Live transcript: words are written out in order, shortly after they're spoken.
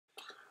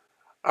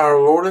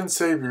Our Lord and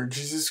Savior,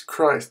 Jesus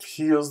Christ,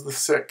 heals the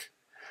sick,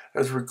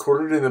 as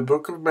recorded in the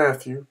book of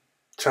Matthew,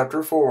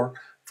 chapter 4,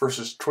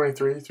 verses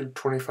 23 through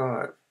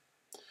 25.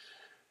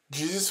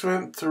 Jesus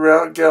went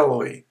throughout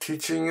Galilee,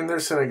 teaching in their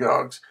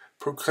synagogues,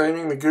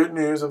 proclaiming the good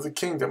news of the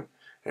kingdom,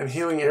 and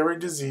healing every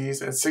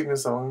disease and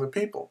sickness among the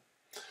people.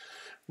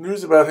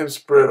 News about him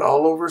spread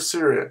all over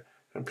Syria,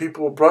 and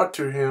people brought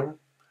to him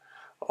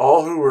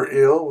all who were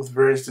ill with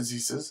various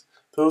diseases,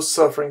 those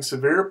suffering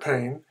severe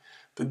pain,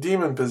 the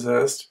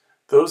demon-possessed,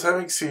 those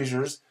having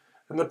seizures,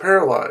 and the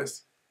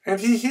paralyzed, and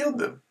he healed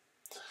them.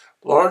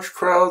 Large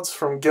crowds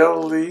from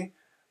Galilee,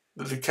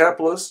 the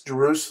Decapolis,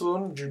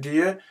 Jerusalem,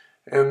 Judea,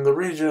 and the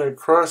region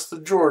across the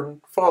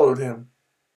Jordan followed him,